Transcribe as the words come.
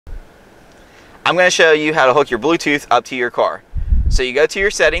I'm going to show you how to hook your Bluetooth up to your car. So you go to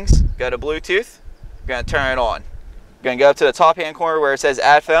your settings, go to Bluetooth, you're going to turn it on. You're going to go up to the top hand corner where it says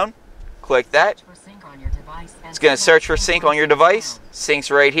add phone, click that. It's going to search for sync on your device,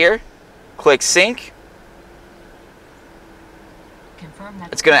 sync's right here, click sync.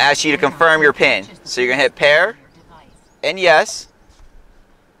 It's going to ask you to confirm your PIN. So you're going to hit pair and yes,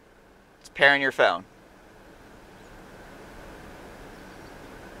 it's pairing your phone.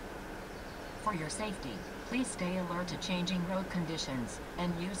 For your safety, please stay alert to changing road conditions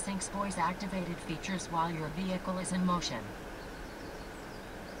and use Sync's voice-activated features while your vehicle is in motion.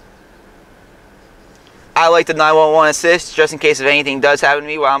 I like the 911 assist just in case if anything does happen to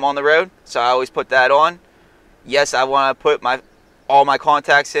me while I'm on the road, so I always put that on. Yes, I want to put all my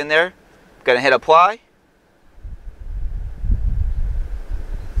contacts in there. I'm going to hit apply.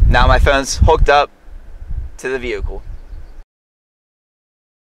 Now my phone's hooked up to the vehicle.